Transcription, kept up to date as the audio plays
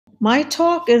My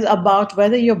talk is about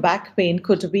whether your back pain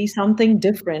could be something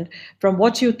different from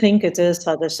what you think it is,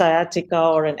 either sciatica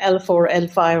or an L4,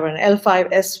 L5, or an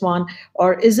L5, S1,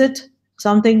 or is it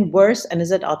something worse and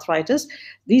is it arthritis?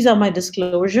 These are my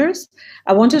disclosures.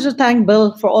 I wanted to thank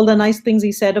Bill for all the nice things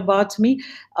he said about me.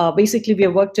 Basically, we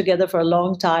have worked together for a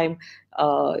long time.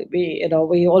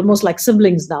 We almost like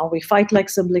siblings now. We fight like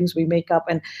siblings. We make up,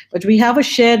 and but we have a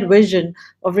shared vision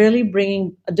of really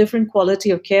bringing a different quality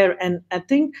of care. And I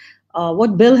think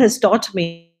what Bill has taught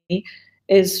me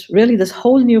is really this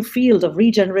whole new field of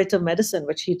regenerative medicine,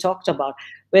 which he talked about,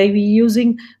 where he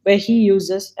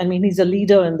uses. I mean, he's a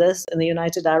leader in this in the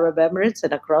United Arab Emirates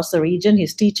and across the region.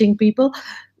 He's teaching people,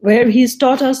 where he's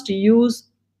taught us to use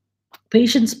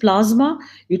patient's plasma.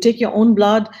 You take your own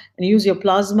blood and use your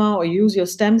plasma or use your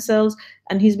stem cells.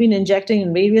 And he's been injecting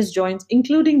in various joints,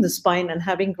 including the spine, and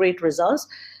having great results.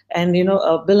 And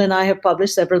Bill and I have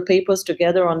published several papers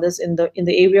together on this in the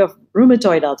area of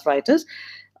rheumatoid arthritis.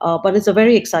 But it's a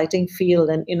very exciting field,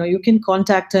 and you can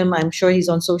contact him. I'm sure he's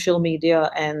on social media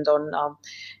and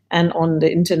on the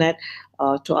internet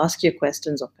to ask your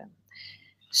questions of him.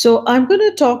 So I'm going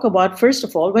to talk about, first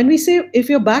of all, when we say if is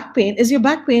your back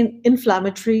pain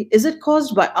inflammatory? Is it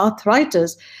caused by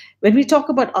arthritis? When we talk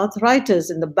about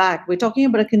arthritis in the back, we're talking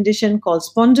about a condition called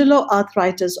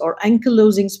spondyloarthritis or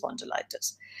ankylosing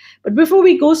spondylitis. But before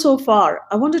we go so far,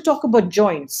 I want to talk about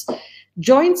joints.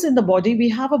 Joints in the body, we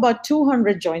have about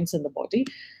 200 joints in the body.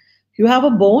 You have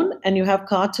a bone and you have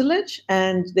cartilage,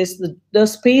 and the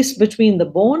space between the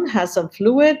bone has some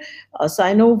fluid, a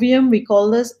synovium we call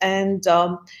this, and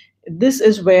this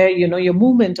is where your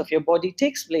movement of your body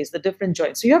takes place, the different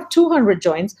joints. So you have 200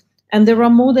 joints, and there are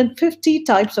more than 50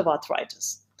 types of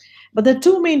arthritis. But the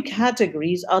two main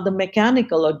categories are the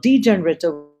mechanical or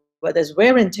degenerative, where there's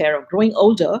wear and tear of growing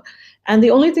older. And the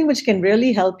only thing which can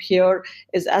really help here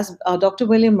is, as Dr.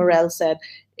 William Morel said,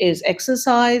 is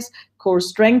exercise, core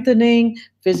strengthening,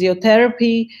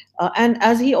 physiotherapy, and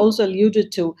as he also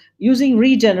alluded to, using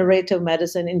regenerative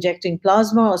medicine, injecting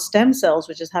plasma or stem cells,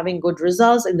 which is having good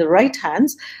results in the right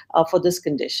hands for this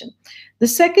condition. The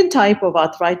second type of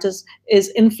arthritis is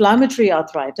inflammatory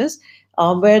arthritis,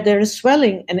 where there is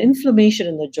swelling and inflammation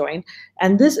in the joint.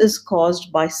 And this is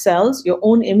caused by cells, your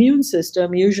own immune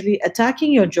system, usually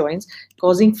attacking your joints,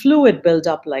 causing fluid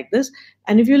buildup like this.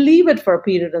 And if you leave it for a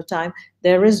period of time,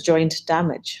 there is joint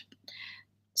damage.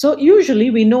 So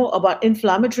usually we know about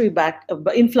inflammatory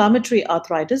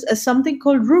arthritis as something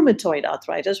called rheumatoid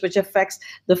arthritis, which affects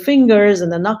the fingers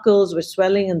and the knuckles with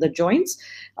swelling in the joints,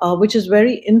 which is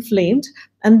very inflamed.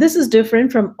 And this is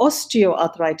different from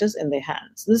osteoarthritis in the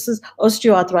hands. This is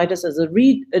osteoarthritis as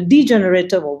a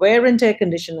degenerative or wear and tear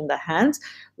condition in the hands,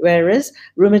 whereas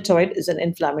rheumatoid is an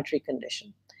inflammatory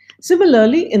condition.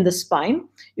 Similarly, in the spine,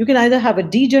 you can either have a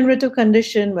degenerative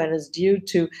condition where it's due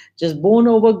to just bone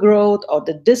overgrowth or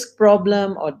the disc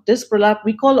problem or disc prolapse.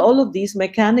 We call all of these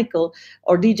mechanical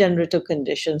or degenerative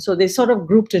conditions. So they sort of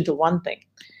grouped into one thing.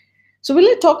 So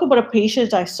we'll talk about a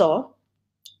patient I saw.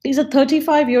 He's a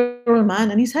 35-year-old man,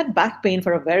 and he's had back pain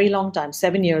for a very long time,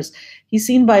 7 years. He's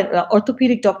seen by an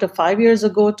orthopedic doctor 5 years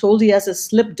ago, told he has a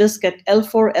slip disc at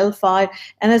L4, L5,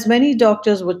 and as many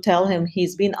doctors would tell him,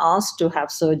 he's been asked to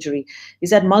have surgery.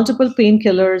 He's had multiple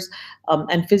painkillers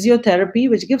and physiotherapy,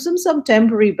 which gives him some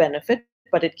temporary benefit,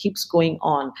 but it keeps going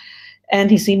on.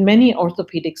 And he's seen many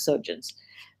orthopedic surgeons.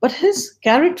 But his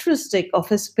characteristic of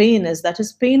his pain is that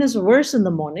his pain is worse in the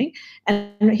morning,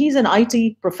 and he's an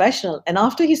IT professional. And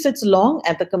after he sits long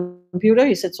at the computer,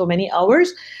 he sits for many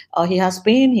hours, he has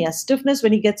pain, he has stiffness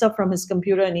when he gets up from his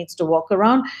computer and needs to walk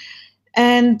around.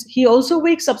 And he also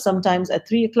wakes up sometimes at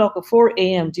 3 o'clock or 4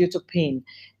 a.m. due to pain.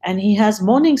 And he has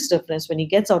morning stiffness when he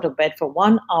gets out of bed for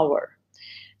 1 hour.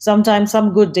 Sometimes,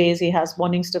 some good days, he has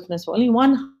morning stiffness for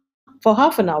for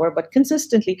half an hour, but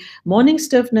consistently morning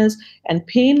stiffness and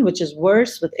pain, which is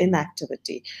worse with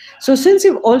inactivity. So since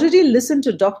you've already listened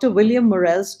to Dr. William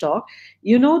Morel's talk,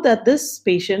 you know that this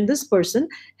person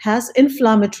has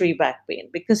inflammatory back pain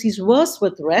because he's worse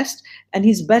with rest and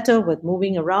he's better with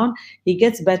moving around. He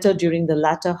gets better during the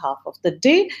latter half of the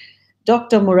day.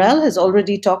 Dr. Morel has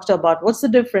already talked about what's the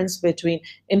difference between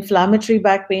inflammatory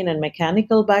back pain and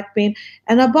mechanical back pain,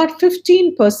 and about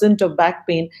 15% of back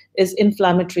pain is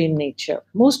inflammatory in nature.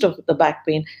 Most of the back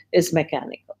pain is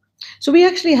mechanical. So we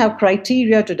actually have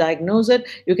criteria to diagnose it.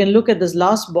 You can look at this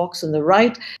last box on the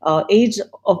right. Age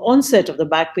of onset of the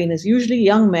back pain is usually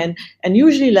young men and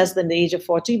usually less than the age of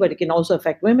 40, but it can also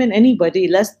affect women, anybody,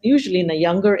 usually in a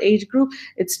younger age group.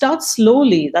 It starts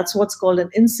slowly. That's what's called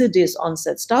an insidious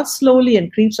onset. Starts slowly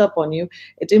and creeps up on you.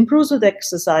 It improves with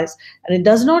exercise and it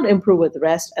does not improve with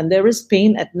rest. And there is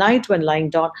pain at night when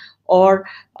lying down or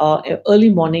early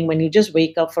morning when you just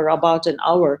wake up for about an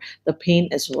hour, the pain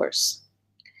is worse.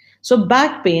 So,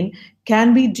 back pain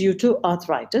can be due to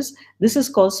arthritis. This is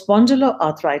called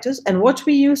spondyloarthritis, and what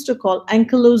we used to call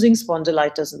ankylosing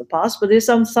spondylitis in the past, but there's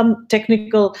some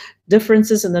technical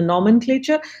differences in the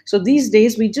nomenclature. So, these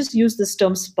days we just use this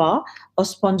term SPA or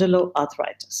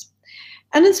spondyloarthritis.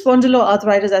 And in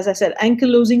spondyloarthritis, as I said,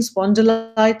 ankylosing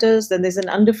spondylitis, then there's an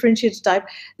undifferentiated type.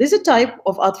 There's a type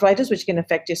of arthritis which can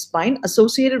affect your spine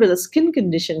associated with a skin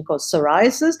condition called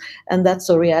psoriasis, and that's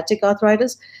psoriatic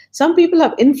arthritis. Some people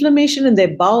have inflammation in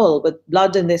their bowel with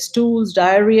blood in their stools,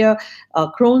 diarrhea,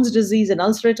 Crohn's disease, and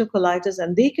ulcerative colitis,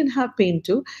 and they can have pain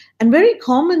too. And very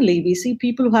commonly, we see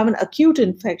people who have an acute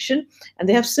infection and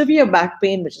they have severe back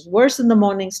pain, which is worse in the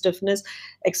morning, stiffness,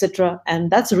 etc.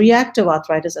 And that's reactive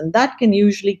arthritis, and that can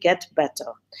usually get better.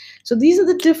 So these are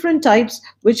the different types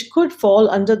which could fall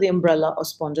under the umbrella of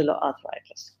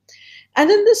spondyloarthritis. And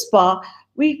in this SPA,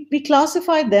 we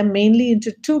classify them mainly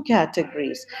into two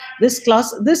categories. This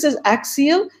is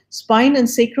axial, spine and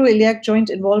sacroiliac joint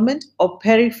involvement, or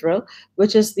peripheral,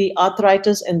 which is the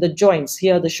arthritis in the joints,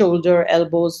 here the shoulder,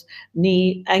 elbows,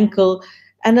 knee, ankle.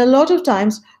 And a lot of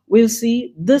times we'll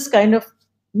see this kind of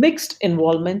mixed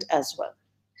involvement as well.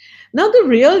 Now, the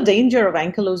real danger of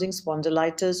ankylosing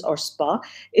spondylitis or SPA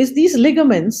is these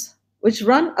ligaments which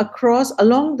run across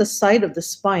along the side of the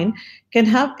spine can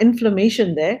have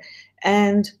inflammation there.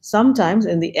 And sometimes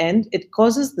in the end, it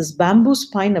causes this bamboo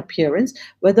spine appearance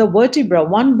where the vertebra,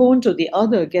 one bone to the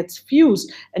other, gets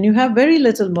fused and you have very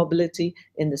little mobility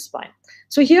in the spine.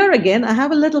 So here again, I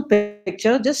have a little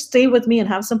picture. Just stay with me and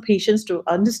have some patience to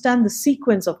understand the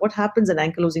sequence of what happens in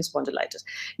ankylosing spondylitis.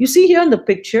 You see here in the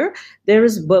picture, there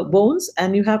is bones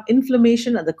and you have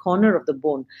inflammation at the corner of the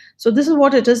bone. So this is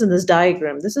what it is in this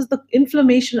diagram. This is the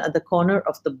inflammation at the corner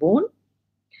of the bone.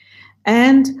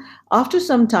 And after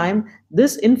some time,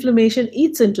 this inflammation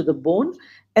eats into the bone.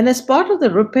 And as part of the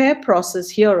repair process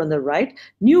here on the right,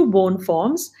 new bone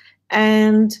forms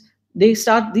and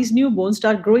these new bones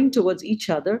start growing towards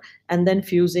each other and then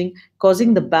fusing,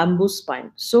 causing the bamboo spine.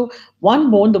 So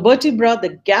one bone, the vertebra,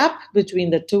 the gap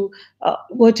between the two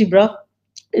vertebra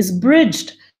is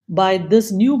bridged by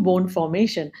this new bone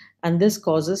formation, and this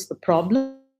causes the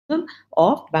problem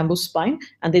of bamboo spine.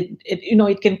 And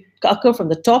it can occur from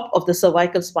the top of the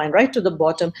cervical spine right to the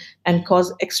bottom and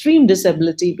cause extreme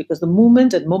disability because the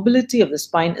movement and mobility of the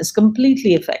spine is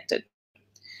completely affected.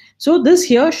 So this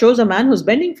here shows a man who's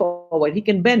bending forward. He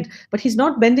can bend, but he's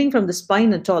not bending from the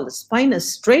spine at all. The spine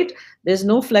is straight. There's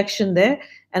no flexion there.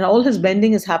 And all his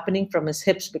bending is happening from his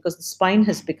hips because the spine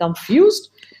has become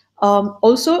fused.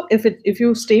 Also, if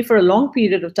you stay for a long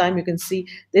period of time, you can see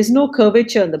there's no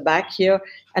curvature in the back here.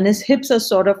 And his hips are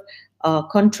sort of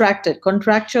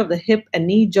contracture of the hip and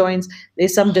knee joints.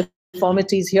 There's some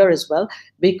deformities here as well,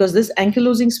 because this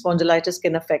ankylosing spondylitis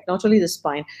can affect not only the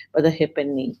spine, but the hip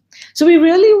and knee. So we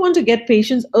really want to get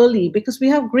patients early because we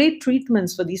have great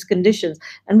treatments for these conditions.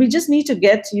 And we just need to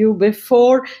get you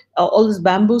before all this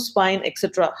bamboo spine,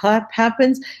 etc.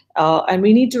 happens. And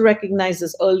we need to recognize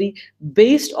this early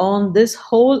based on this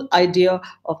whole idea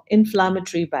of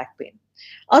inflammatory back pain.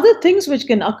 Other things which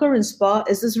can occur in SPA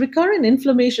is this recurrent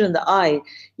inflammation in the eye,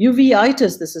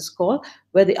 uveitis this is called,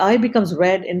 where the eye becomes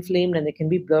red, inflamed, and there can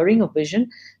be blurring of vision.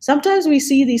 Sometimes we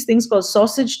see these things called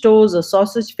sausage toes or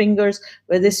sausage fingers,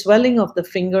 where there's swelling of the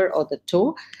finger or the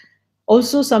toe.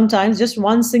 Also, sometimes just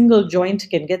one single joint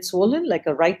can get swollen, like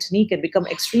a right knee can become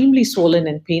extremely swollen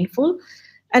and painful.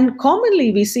 And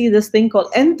commonly we see this thing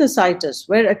called enthesitis,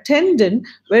 where a tendon,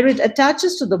 where it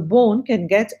attaches to the bone, can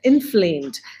get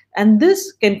inflamed. And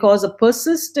this can cause a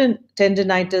persistent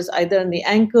tendinitis, either in the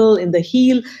ankle, in the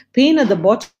heel, pain at the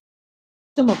bottom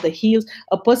of the heels,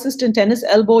 a persistent tennis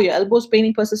elbow, your elbows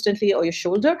paining persistently, or your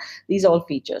shoulder. These are all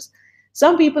features.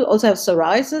 Some people also have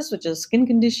psoriasis, which is a skin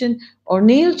condition, or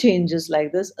nail changes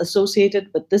like this associated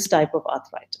with this type of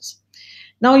arthritis.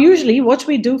 Now, usually what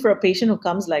we do for a patient who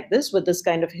comes like this with this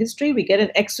kind of history, we get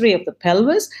an X-ray of the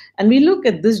pelvis and we look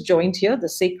at this joint here, the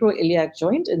sacroiliac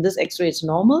joint. In this X-ray, it's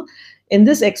normal. In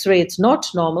this X-ray, it's not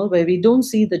normal, where we don't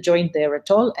see the joint there at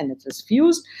all and it is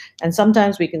fused. And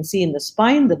sometimes we can see in the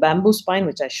spine, the bamboo spine,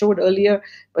 which I showed earlier.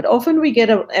 But often we get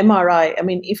an MRI. I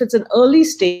mean, if it's an early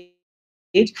stage,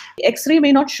 the X-ray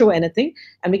may not show anything,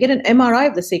 and we get an MRI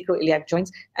of the sacroiliac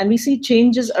joints, and we see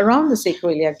changes around the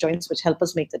sacroiliac joints, which help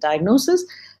us make the diagnosis.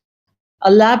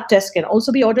 A lab test can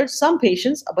also be ordered. Some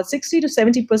patients, about 60 to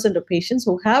 70% of patients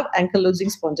who have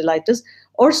ankylosing spondylitis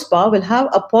or SPA, will have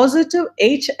a positive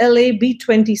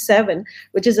HLA-B27,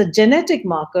 which is a genetic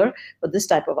marker for this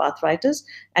type of arthritis,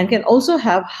 and can also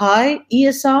have high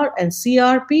ESR and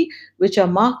CRP, which are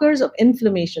markers of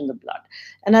inflammation in the blood.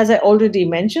 And as I already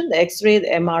mentioned, the X-ray, the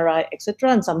MRI,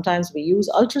 etc., and sometimes we use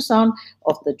ultrasound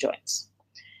of the joints.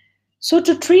 So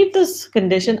to treat this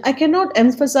condition, I cannot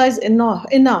emphasize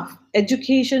enough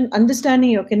education, understanding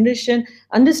your condition,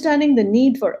 understanding the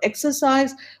need for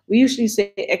exercise. We usually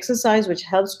say exercise which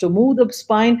helps to move the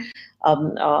spine.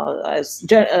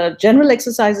 General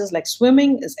exercises like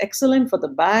swimming is excellent for the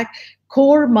back.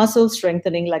 Core muscle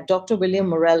strengthening, like Dr. William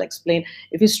Morel explained,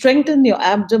 if you strengthen your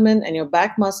abdomen and your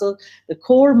back muscle, the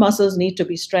core muscles need to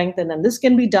be strengthened, and this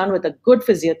can be done with a good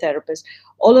physiotherapist.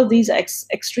 All of these are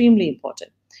extremely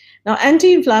important. Now,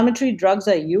 anti-inflammatory drugs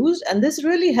are used, and this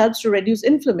really helps to reduce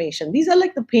inflammation. These are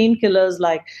like the painkillers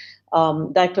like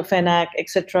diclofenac,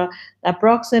 etc.,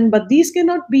 naproxen, but these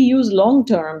cannot be used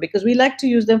long-term because we like to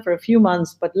use them for a few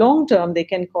months, but long-term they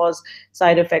can cause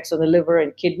side effects on the liver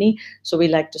and kidney, so we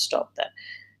like to stop that.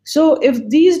 So if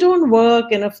these don't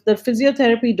work and if the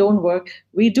physiotherapy don't work,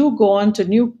 we do go on to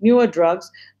newer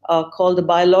drugs called the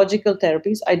biological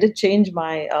therapies. I did change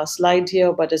my slide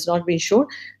here, but it's not been shown.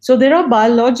 So there are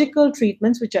biological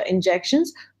treatments, which are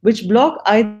injections, which block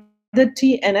either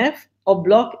TNF or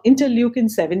block interleukin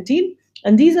 17.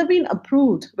 And these have been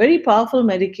approved, very powerful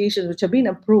medications, which have been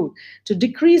approved to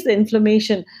decrease the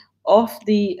inflammation of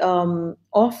the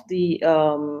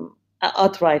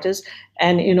arthritis,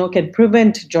 and can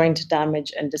prevent joint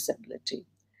damage and disability.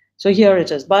 So here it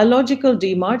is, biological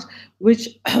DMARDs, which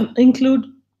include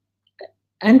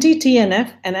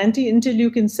anti-TNF and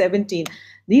anti-interleukin 17.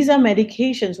 These are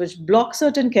medications which block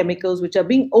certain chemicals which are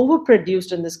being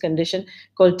overproduced in this condition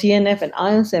called TNF and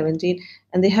IL-17,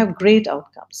 and they have great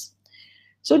outcomes.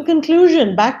 So in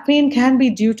conclusion, back pain can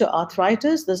be due to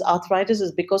arthritis. This arthritis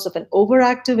is because of an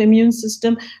overactive immune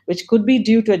system, which could be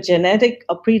due to a genetic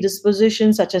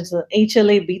predisposition such as the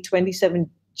HLA-B27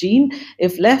 gene.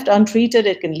 If left untreated,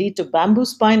 it can lead to bamboo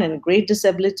spine and great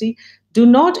disability. Do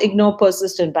not ignore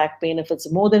persistent back pain if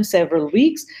it's more than several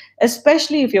weeks,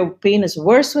 especially if your pain is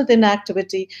worse with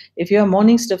inactivity, if you have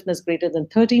morning stiffness greater than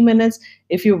 30 minutes,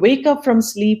 if you wake up from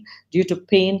sleep due to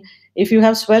pain, if you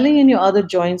have swelling in your other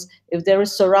joints, if there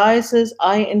is psoriasis,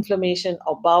 eye inflammation,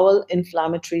 or bowel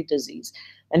inflammatory disease.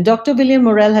 And Dr. William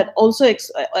Morel had also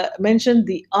mentioned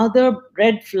the other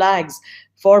red flags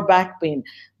for back pain,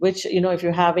 which, if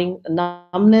you're having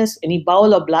numbness, any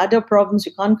bowel or bladder problems,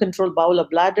 you can't control bowel or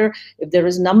bladder, if there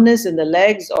is numbness in the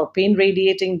legs or pain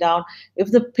radiating down,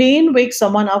 if the pain wakes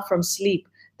someone up from sleep,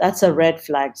 that's a red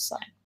flag sign.